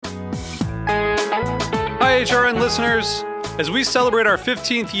HRN listeners. As we celebrate our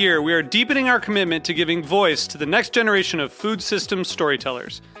 15th year, we are deepening our commitment to giving voice to the next generation of food systems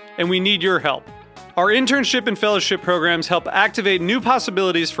storytellers, and we need your help. Our internship and fellowship programs help activate new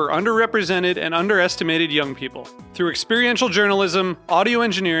possibilities for underrepresented and underestimated young people through experiential journalism, audio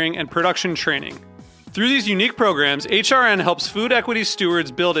engineering, and production training. Through these unique programs, HRN helps food equity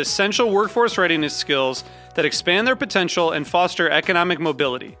stewards build essential workforce readiness skills that expand their potential and foster economic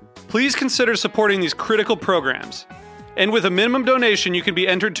mobility. Please consider supporting these critical programs. And with a minimum donation, you can be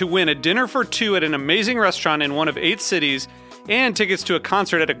entered to win a dinner for two at an amazing restaurant in one of 8 cities and tickets to a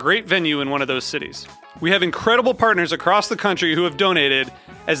concert at a great venue in one of those cities. We have incredible partners across the country who have donated,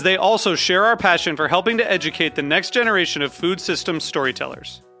 as they also share our passion for helping to educate the next generation of food systems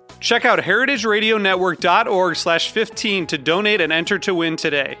storytellers. Check out heritageradionetwork.org/15 to donate and enter to win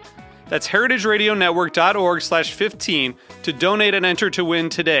today. That's heritageradionetwork.org/15 to donate and enter to win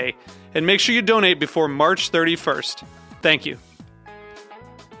today. And make sure you donate before March 31st. Thank you.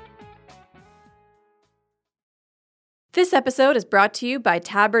 This episode is brought to you by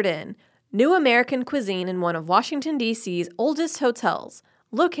Tabard Inn, new American cuisine in one of Washington, D.C.'s oldest hotels,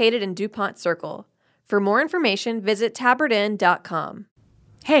 located in DuPont Circle. For more information, visit tabardinn.com.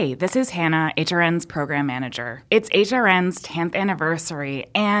 Hey, this is Hannah, HRN's program manager. It's HRN's 10th anniversary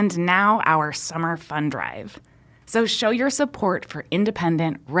and now our summer fun drive. So show your support for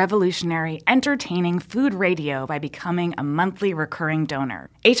independent, revolutionary, entertaining food radio by becoming a monthly recurring donor.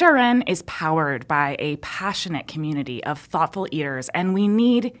 HRN is powered by a passionate community of thoughtful eaters, and we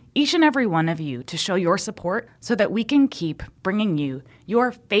need each and every one of you to show your support so that we can keep bringing you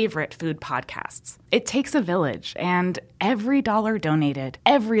your favorite food podcasts. It takes a village, and every dollar donated,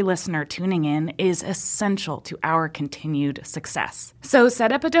 every listener tuning in is essential to our continued success. So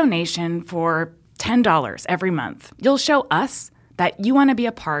set up a donation for $10 every month. You'll show us that you want to be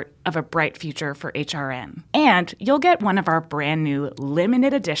a part of a bright future for HRN. And you'll get one of our brand new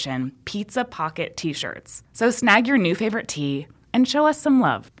limited edition Pizza Pocket t-shirts. So snag your new favorite tea and show us some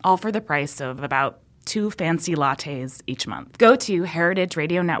love, all for the price of about 2 fancy lattes each month. Go to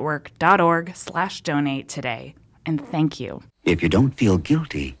heritageradionetwork.org/donate today. And thank you. If you don't feel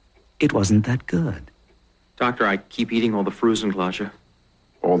guilty, it wasn't that good. Doctor, I keep eating all the Frusenglasche.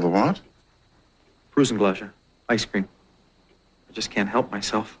 All the what? Frusenglasche. Ice cream. I just can't help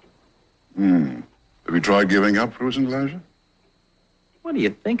myself. Have you tried giving up Frusenglasche? What do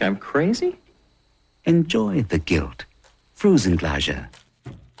you think? I'm crazy? Enjoy the guilt. Frusenglasche.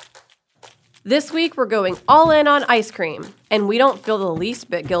 This week, we're going all in on ice cream, and we don't feel the least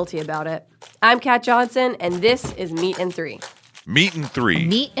bit guilty about it. I'm Kat Johnson, and this is Meat and 3. Meat and 3.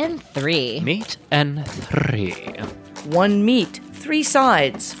 Meat and 3. Meat and 3. 1 meat, 3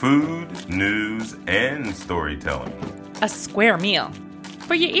 sides. Food, news, and storytelling. A square meal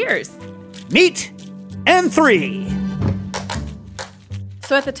for your ears. Meat and 3.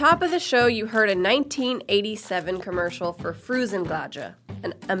 So at the top of the show, you heard a 1987 commercial for Frusenglasche,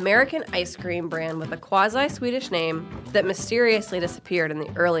 an American ice cream brand with a quasi-Swedish name that mysteriously disappeared in the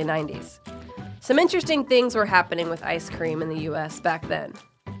early 90s. Some interesting things were happening with ice cream in the U.S. back then.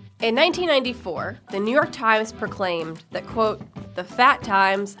 In 1994, the New York Times proclaimed that, quote, the fat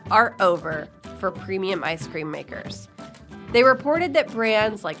times are over for premium ice cream makers. They reported that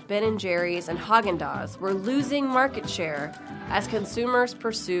brands like Ben & Jerry's and Haagen-Dazs were losing market share as consumers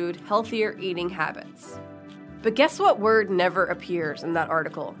pursued healthier eating habits. But guess what word never appears in that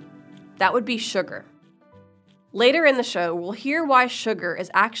article? That would be sugar. Later in the show, we'll hear why sugar is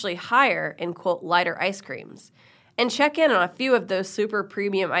actually higher in, quote, lighter ice creams, and check in on a few of those super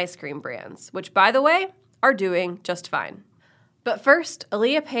premium ice cream brands, which, by the way, are doing just fine. But first,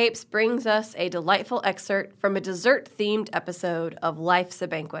 Aaliyah Papes brings us a delightful excerpt from a dessert-themed episode of Life's a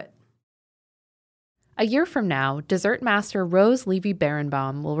Banquet. A year from now, dessert master Rose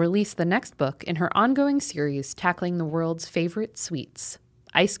Levy-Berenbaum will release the next book in her ongoing series tackling the world's favorite sweets,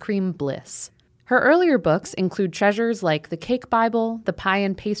 Ice Cream Bliss. Her earlier books include treasures like The Cake Bible, The Pie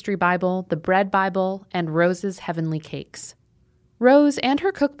and Pastry Bible, The Bread Bible, and Rose's Heavenly Cakes. Rose and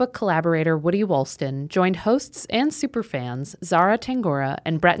her cookbook collaborator Woody Wolston joined hosts and superfans Zara Tangora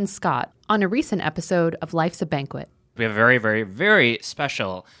and Bretton Scott on a recent episode of Life's a Banquet. We have a very, very, very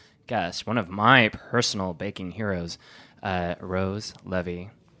special guest, one of my personal baking heroes, Rose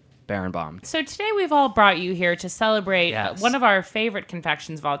Levy-Berenbaum. So today we've all brought you here to celebrate one of our favorite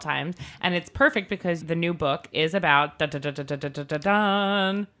confections of all time, and it's perfect because the new book is about ta-da!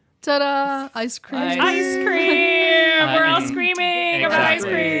 Ice cream. Ice cream! We're all screaming about ice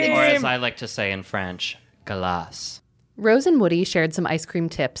cream! Or as I like to say in French, glace. Rose and Woody shared some ice cream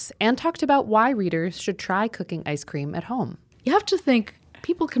tips and talked about why readers should try cooking ice cream at home. You have to think,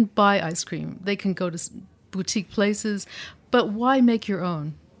 people can buy ice cream. They can go to boutique places. But why make your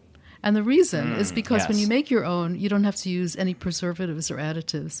own? And the reason is because when you make your own, you don't have to use any preservatives or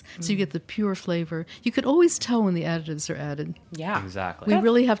additives. So you get the pure flavor. You could always tell when the additives are added. Yeah. Exactly. We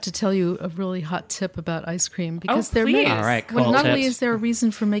really have to tell you a really hot tip about ice cream because they're please. made. All right, cool. Well, not tips. only is there a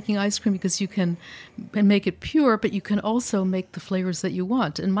reason for making ice cream because you can make it pure, but you can also make the flavors that you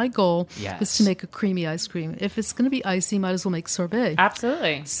want. And my goal is to make a creamy ice cream. If it's going to be icy, might as well make sorbet.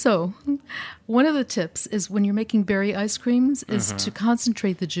 Absolutely. So one of the tips is when you're making berry ice creams is to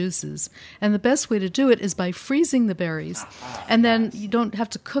concentrate the juices. And the best way to do it is by freezing the berries. And then you don't have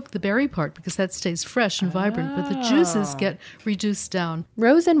to cook the berry part because that stays fresh and vibrant, but the juices get reduced down.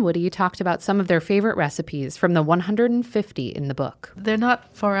 Rose and Woody talked about some of their favorite recipes from the 150 in the book. They're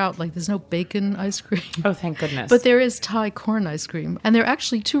not far out, like there's no bacon ice cream. Oh, thank goodness. But there is Thai corn ice cream. And there are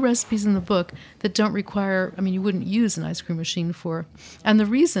actually 2 recipes in the book that don't require, you wouldn't use an ice cream machine for. And the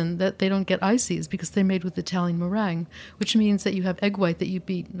reason that they don't get icy is because they're made with Italian meringue, which means that you have egg white that you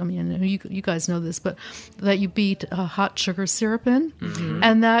beat. You guys know this, but that you beat hot sugar syrup in,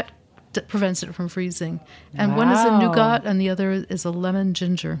 and that prevents it from freezing. And one is a nougat, and the other is a lemon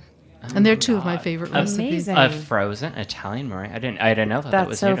ginger. And they're 2 of my favorite recipes. Amazing. A frozen Italian meringue. I didn't know that. That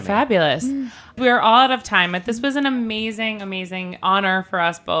was so new to fabulous. We are all out of time, but this was an amazing, amazing honor for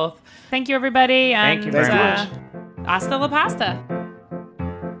us both. Thank you, everybody. Thank you very much. Hasta la pasta.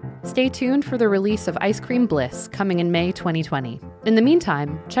 Stay tuned for the release of Ice Cream Bliss coming in May 2020. In the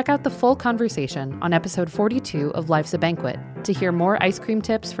meantime, check out the full conversation on episode 42 of Life's a Banquet to hear more ice cream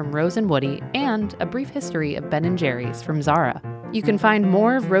tips from Rose and Woody and a brief history of Ben & Jerry's from Zara. You can find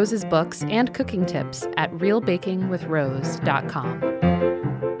more of Rose's books and cooking tips at realbakingwithrose.com.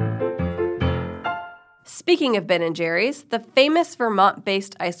 Speaking of Ben & Jerry's, the famous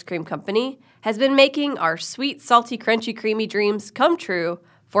Vermont-based ice cream company has been making our sweet, salty, crunchy, creamy dreams come true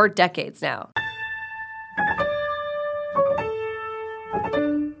for decades now.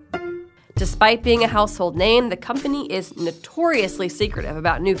 Despite being a household name, the company is notoriously secretive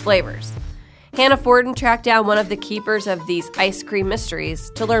about new flavors. Hannah Forden tracked down one of the keepers of these ice cream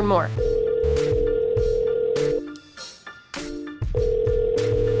mysteries to learn more.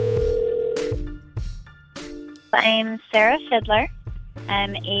 I'm Sarah Fiedler.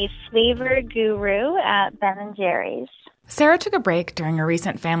 I'm a flavor guru at Ben & Jerry's. Sarah took a break during a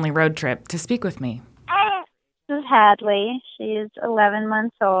recent family road trip to speak with me. This is Hadley. She's 11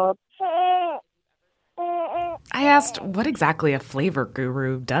 months old. I asked what exactly a flavor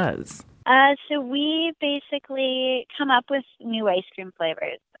guru does. So we basically come up with new ice cream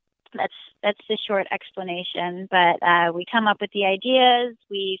flavors. That's the short explanation. But we come up with the ideas.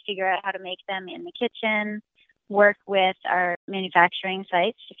 We figure out how to make them in the kitchen, work with our manufacturing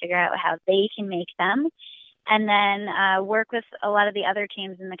sites to figure out how they can make them, and then work with a lot of the other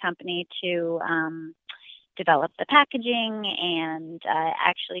teams in the company to develop the packaging and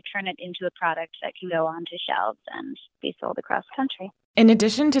actually turn it into a product that can go onto shelves and be sold across the country. In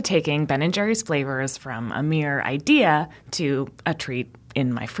addition to taking Ben & Jerry's flavors from a mere idea to a treat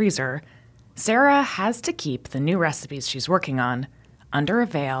in my freezer, Sarah has to keep the new recipes she's working on under a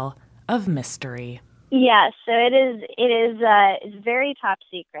veil of mystery. Yeah, so it's very top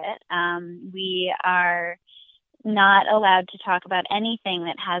secret. We are not allowed to talk about anything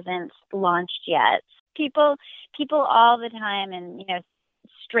that hasn't launched yet. People all the time, and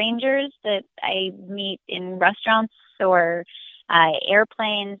strangers that I meet in restaurants or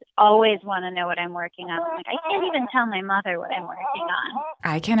airplanes always want to know what I'm working on. I'm like, I can't even tell my mother what I'm working on.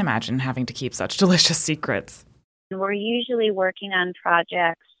 I can't imagine having to keep such delicious secrets. We're usually working on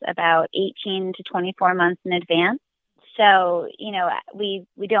projects about 18 to 24 months in advance. So, we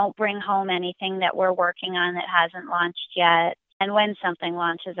don't bring home anything that we're working on that hasn't launched yet. And when something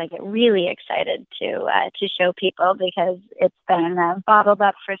launches, I get really excited to show people because it's been bottled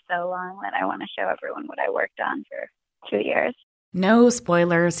up for so long that I want to show everyone what I worked on for 2 years. No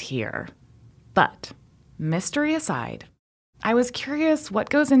spoilers here. But, mystery aside, I was curious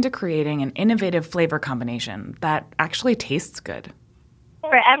what goes into creating an innovative flavor combination that actually tastes good.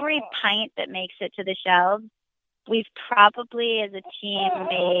 For every pint that makes it to the shelves, we've probably, as a team,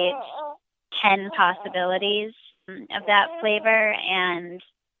 made 10 possibilities of that flavor. And,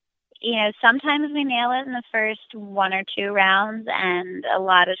 sometimes we nail it in the first 1 or 2 rounds. And a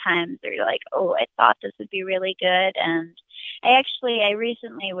lot of times they're like, oh, I thought this would be really good. And I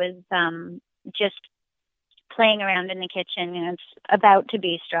recently was just playing around in the kitchen. It's about to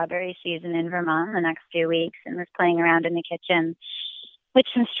be strawberry season in Vermont the next few weeks, and was playing around in the kitchen with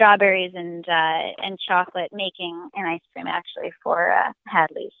some strawberries and chocolate, making an ice cream actually for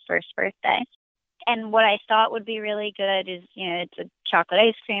Hadley's first birthday. And what I thought would be really good is, it's a chocolate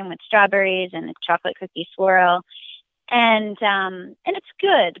ice cream with strawberries and a chocolate cookie swirl. And it's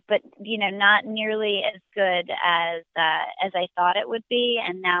good, but, not nearly as good as I thought it would be.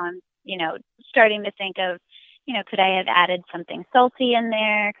 And now I'm, starting to think of, could I have added something salty in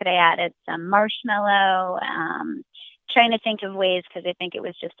there? Could I added some marshmallow? Trying to think of ways, because I think it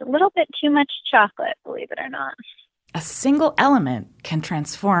was just a little bit too much chocolate, believe it or not. A single element can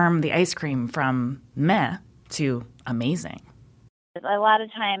transform the ice cream from meh to amazing. A lot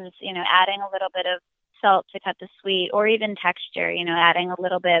of times, adding a little bit of salt to cut the sweet, or even texture, adding a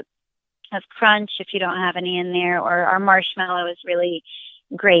little bit of crunch if you don't have any in there, or our marshmallow is really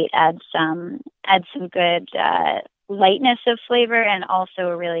great. Add some good lightness of flavor and also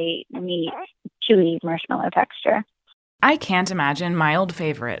a really neat, chewy marshmallow texture. I can't imagine my old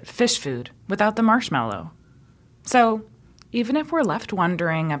favorite, fish food, without the marshmallow. So, even if we're left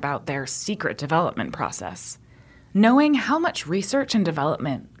wondering about their secret development process, knowing how much research and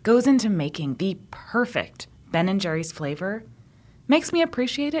development goes into making the perfect Ben & Jerry's flavor makes me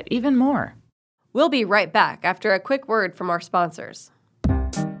appreciate it even more. We'll be right back after a quick word from our sponsors.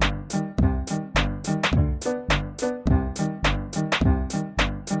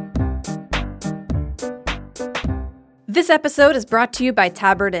 This episode is brought to you by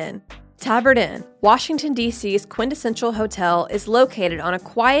Tabard Inn. Tabard Inn, Washington, D.C.'s quintessential hotel, is located on a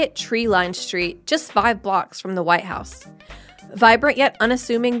quiet, tree-lined street just 5 blocks from the White House. Vibrant yet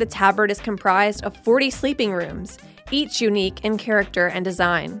unassuming, the Tabard is comprised of 40 sleeping rooms, each unique in character and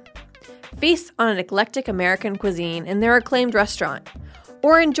design. Feast on an eclectic American cuisine in their acclaimed restaurant,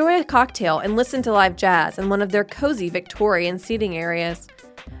 or enjoy a cocktail and listen to live jazz in one of their cozy Victorian seating areas.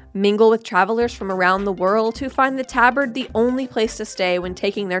 Mingle with travelers from around the world who find the Tabard the only place to stay when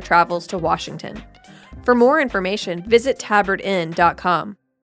taking their travels to Washington. For more information, visit tabardinn.com.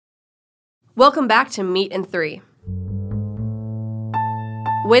 Welcome back to Meat and 3.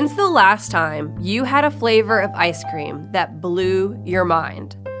 When's the last time you had a flavor of ice cream that blew your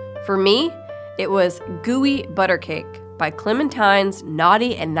mind? For me, it was Gooey Buttercake by Clementine's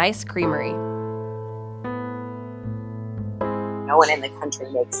Naughty and Nice Creamery. No one in the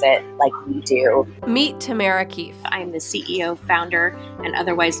country makes it like we do. Meet Tamara Keefe. I'm the CEO, founder, and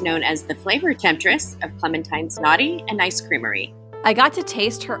otherwise known as the flavor temptress of Clementine's Naughty and Nice Creamery. I got to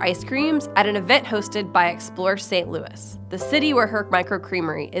taste her ice creams at an event hosted by Explore St. Louis, the city where her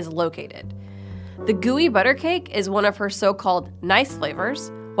microcreamery is located. The Gooey Buttercake is one of her so-called nice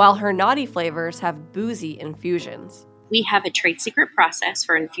flavors, while her naughty flavors have boozy infusions. We have a trade secret process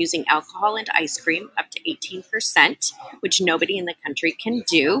for infusing alcohol into ice cream up to 18%, which nobody in the country can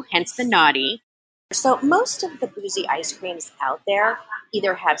do, hence the naughty. So most of the boozy ice creams out there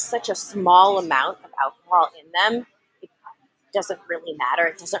either have such a small amount of alcohol in them, it doesn't really matter.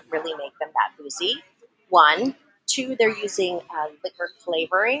 It doesn't really make them that boozy. 1. 2, they're using liquor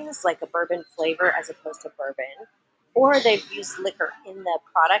flavorings, like a bourbon flavor as opposed to bourbon. Or they've used liquor in the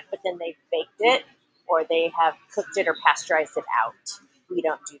product, but then they've baked it, or they have cooked it or pasteurized it out. We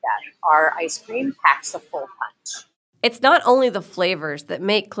don't do that. Our ice cream packs a full punch. It's not only the flavors that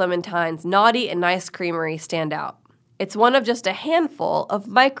make Clementine's Naughty and Nice Creamery stand out. It's one of just a handful of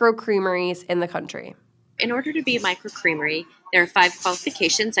microcreameries in the country. In order to be a microcreamery, there are 5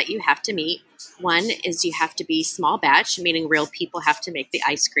 qualifications that you have to meet. 1 is you have to be small batch, meaning real people have to make the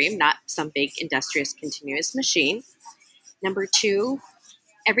ice cream, not some big industrious continuous machine. Number 2,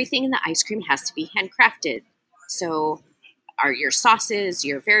 everything in the ice cream has to be handcrafted. So are your sauces,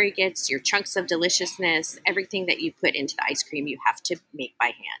 your variegates, your chunks of deliciousness, everything that you put into the ice cream, you have to make by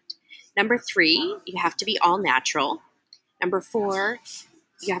hand. Number 3, you have to be all natural. Number 4,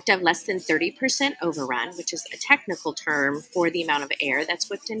 you have to have less than 30% overrun, which is a technical term for the amount of air that's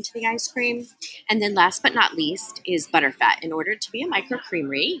whipped into the ice cream. And then last but not least is butterfat. In order to be a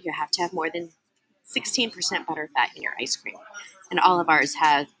microcreamery, you have to have more than 16% butterfat in your ice cream. And all of ours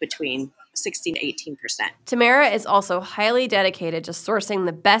have between 16 to 18%. Tamara is also highly dedicated to sourcing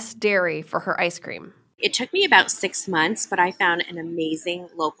the best dairy for her ice cream. It took me about 6 months, but I found an amazing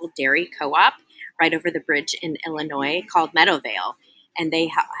local dairy co-op right over the bridge in Illinois called Meadowvale. And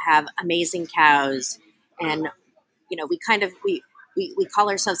they have amazing cows. And, we call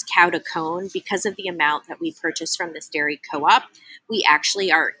ourselves cow to cone because of the amount that we purchase from this dairy co-op. We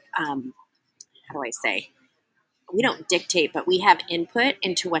actually are, we don't dictate, but we have input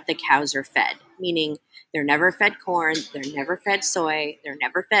into what the cows are fed, meaning they're never fed corn, they're never fed soy, they're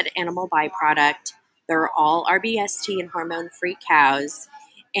never fed animal byproduct. They're all RBST and hormone-free cows,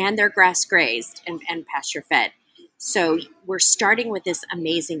 and they're grass-grazed and pasture-fed. So we're starting with this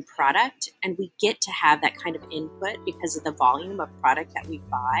amazing product, and we get to have that kind of input because of the volume of product that we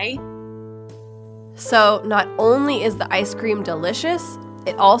buy. So not only is the ice cream delicious,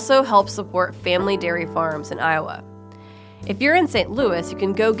 it also helps support family dairy farms in Iowa. If you're in St. Louis, you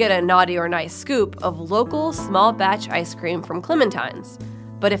can go get a naughty or nice scoop of local small batch ice cream from Clementine's.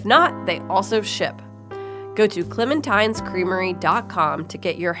 But if not, they also ship. Go to clementinescreamery.com to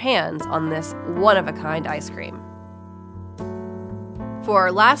get your hands on this one-of-a-kind ice cream. For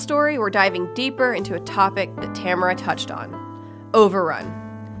our last story, we're diving deeper into a topic that Tamara touched on: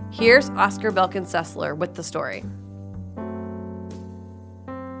 overrun. Here's Oscar Belkin-Sessler with the story.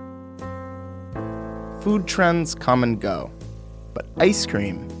 Food trends come and go, but ice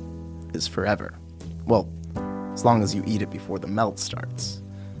cream is forever. Well, as long as you eat it before the melt starts.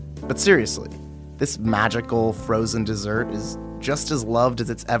 But seriously, this magical frozen dessert is just as loved as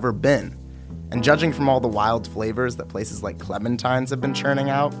it's ever been. And judging from all the wild flavors that places like Clementine's have been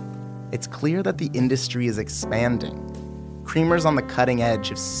churning out, it's clear that the industry is expanding. Creamers on the cutting edge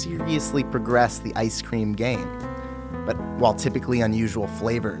have seriously progressed the ice cream game. But while typically unusual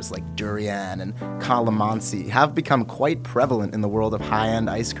flavors like durian and calamansi have become quite prevalent in the world of high-end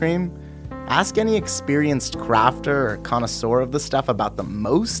ice cream, ask any experienced crafter or connoisseur of the stuff about the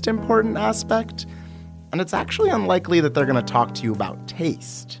most important aspect, and it's actually unlikely that they're going to talk to you about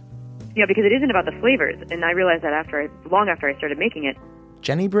taste. Yeah, because it isn't about the flavors, and I realized that long after I started making it.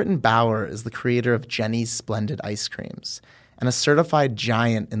 Jenny Britton Bauer is the creator of Jenny's Splendid Ice Creams and a certified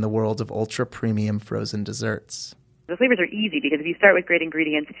giant in the world of ultra-premium frozen desserts. The flavors are easy because if you start with great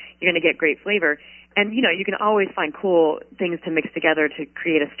ingredients, you're going to get great flavor. And, you can always find cool things to mix together to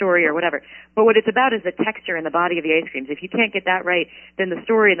create a story or whatever. But what it's about is the texture and the body of the ice creams. If you can't get that right, then the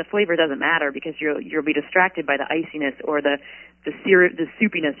story and the flavor doesn't matter because you'll be distracted by the iciness or the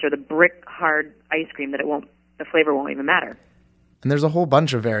soupiness or the brick hard ice cream that the flavor won't even matter. And there's a whole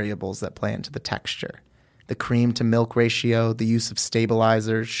bunch of variables that play into the texture. The cream to milk ratio, the use of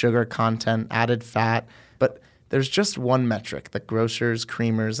stabilizers, sugar content, added fat. But there's just one metric that grocers,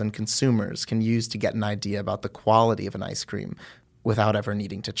 creamers, and consumers can use to get an idea about the quality of an ice cream without ever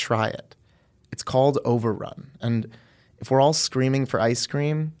needing to try it. It's called overrun. And if we're all screaming for ice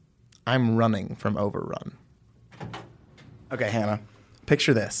cream, I'm running from overrun. Okay, Hannah,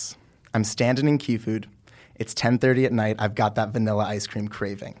 picture this. I'm standing in Key Food. It's 10:30 at night. I've got that vanilla ice cream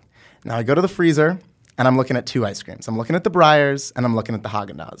craving. Now I go to the freezer, and I'm looking at two ice creams. I'm looking at the Breyers, and I'm looking at the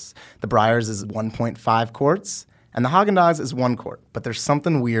Häagen-Dazs. The Breyers is 1.5 quarts, and the Häagen-Dazs is 1 quart. But there's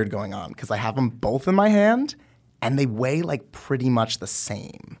something weird going on, because I have them both in my hand, and they weigh, like, pretty much the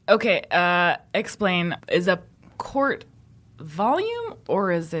same. Okay, explain. Is a quart volume,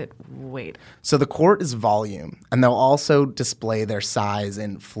 or is it weight? So the quart is volume, and they'll also display their size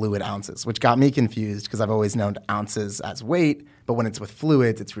in fluid ounces, which got me confused, because I've always known ounces as weight, but when it's with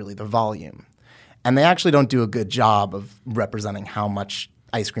fluids, it's really the volume. And they actually don't do a good job of representing how much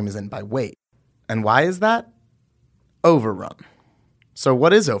ice cream is in by weight. And why is that? Overrun. So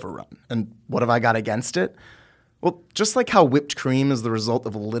what is overrun? And what have I got against it? Well, just like how whipped cream is the result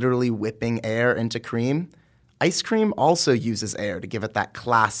of literally whipping air into cream, ice cream also uses air to give it that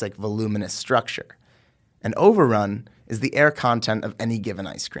classic voluminous structure. And overrun is the air content of any given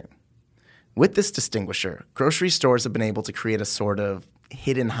ice cream. With this distinguisher, grocery stores have been able to create a sort of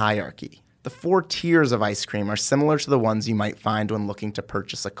hidden hierarchy. The 4 tiers of ice cream are similar to the ones you might find when looking to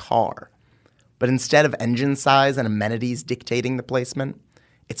purchase a car. But instead of engine size and amenities dictating the placement,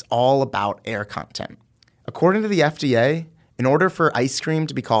 it's all about air content. According to the FDA, in order for ice cream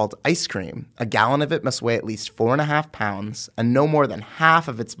to be called ice cream, a gallon of it must weigh at least 4.5 pounds, and no more than half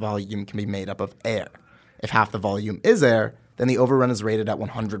of its volume can be made up of air. If half the volume is air, then the overrun is rated at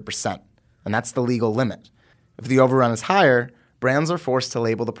 100%, and that's the legal limit. If the overrun is higher, brands are forced to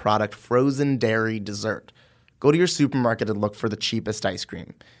label the product frozen dairy dessert. Go to your supermarket and look for the cheapest ice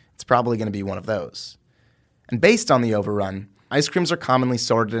cream. It's probably going to be one of those. And based on the overrun, ice creams are commonly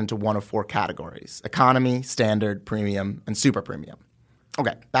sorted into one of 4 categories: economy, standard, premium, and super premium.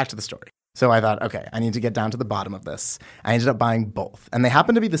 Okay, back to the story. So I thought, okay, I need to get down to the bottom of this. I ended up buying both, and they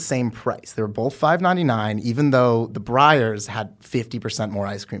happened to be the same price. They were both $5.99, even though the Breyers had 50% more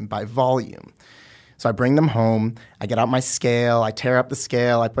ice cream by volume. So I bring them home, I get out my scale, I tear up the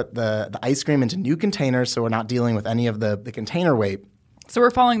scale, I put the ice cream into new containers so we're not dealing with any of the container weight. So we're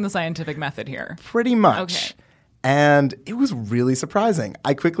following the scientific method here. Pretty much. Okay. And it was really surprising.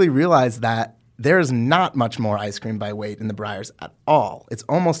 I quickly realized that there's not much more ice cream by weight in the Breyers at all. It's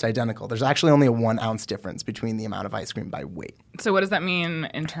almost identical. There's actually only a 1 ounce difference between the amount of ice cream by weight. So what does that mean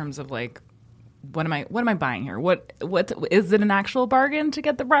in terms of like, what am I buying here? What is it an actual bargain to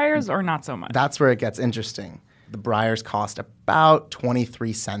get the Breyers or not so much? That's where it gets interesting. The Breyers cost about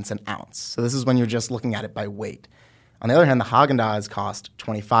 23 cents an ounce. So this is when you're just looking at it by weight. On the other hand, the Haagen-Dazs cost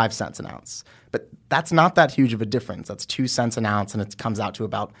 25 cents an ounce. But that's not that huge of a difference. That's 2 cents an ounce, and it comes out to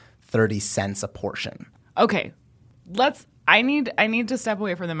about 30 cents a portion. Okay, I need to step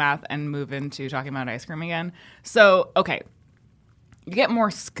away from the math and move into talking about ice cream again. So, okay, you get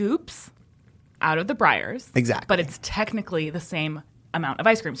more scoops out of the Breyers. Exactly. But it's technically the same amount of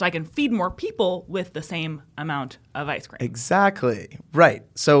ice cream. So I can feed more people with the same amount of ice cream. Exactly. Right.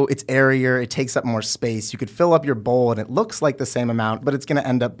 So it's airier, it takes up more space. You could fill up your bowl and it looks like the same amount, but it's going to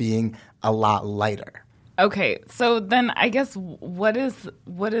end up being a lot lighter. Okay, so then I guess what is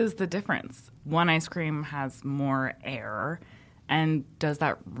the difference? One ice cream has more air, and does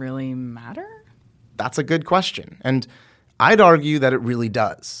that really matter? That's a good question, and I'd argue that it really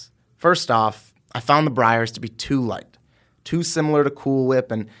does. First off, I found the Breyers to be too light, too similar to Cool Whip,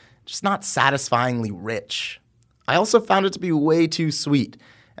 and just not satisfyingly rich. I also found it to be way too sweet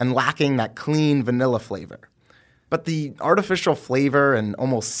and lacking that clean vanilla flavor. But the artificial flavor and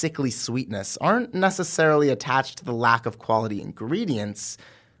almost sickly sweetness aren't necessarily attached to the lack of quality ingredients,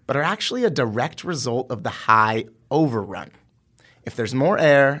 but are actually a direct result of the high overrun. If there's more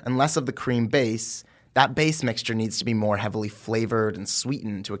air and less of the cream base, that base mixture needs to be more heavily flavored and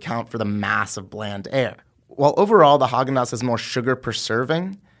sweetened to account for the mass of bland air. While overall the Haagen-Dazs has more sugar per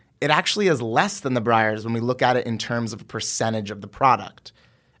serving, it actually is less than the Breyers when we look at it in terms of a percentage of the product.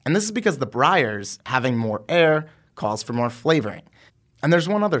 And this is because the Breyers, having more air, calls for more flavoring. And there's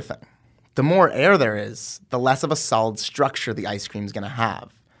one other thing. The more air there is, the less of a solid structure the ice cream's going to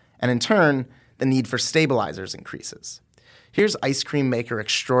have. And in turn, the need for stabilizers increases. Here's ice cream maker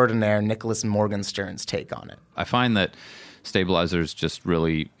extraordinaire Nicholas Morgenstern's take on it. I find that stabilizers just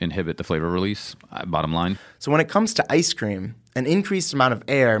really inhibit the flavor release, bottom line. So when it comes to ice cream, an increased amount of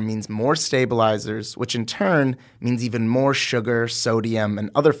air means more stabilizers, which in turn means even more sugar, sodium, and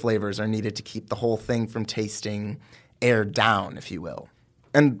other flavors are needed to keep the whole thing from tasting aired down, if you will.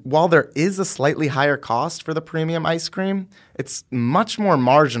 And while there is a slightly higher cost for the premium ice cream, it's much more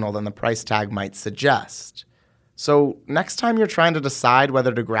marginal than the price tag might suggest. So next time you're trying to decide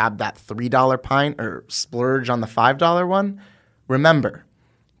whether to grab that $3 pint or splurge on the $5 one, remember,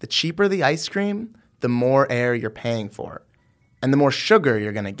 the cheaper the ice cream, the more air you're paying for, and the more sugar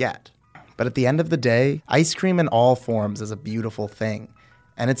you're going to get. But at the end of the day, ice cream in all forms is a beautiful thing,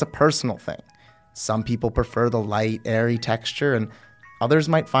 and it's a personal thing. Some people prefer the light, airy texture, and others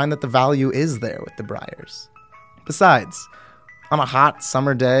might find that the value is there with the Breyers. Besides, on a hot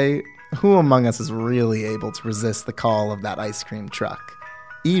summer day, who among us is really able to resist the call of that ice cream truck,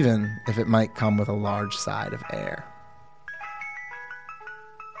 even if it might come with a large side of air?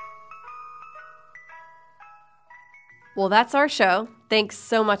 Well, that's our show. Thanks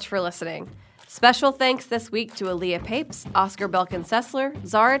so much for listening. Special thanks this week to Aaliyah Papes, Oscar Belkin-Sessler,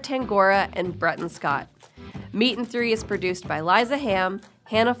 Zara Tangora, and Breton Scott. Meat and Three is produced by Liza Ham,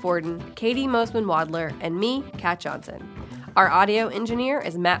 Hannah Forden, Katie Mosman-Wadler, and me, Kat Johnson. Our audio engineer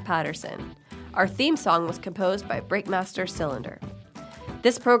is Matt Patterson. Our theme song was composed by Breakmaster Cylinder.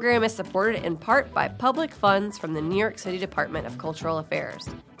 This program is supported in part by public funds from the New York City Department of Cultural Affairs,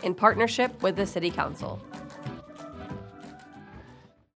 in partnership with the City Council.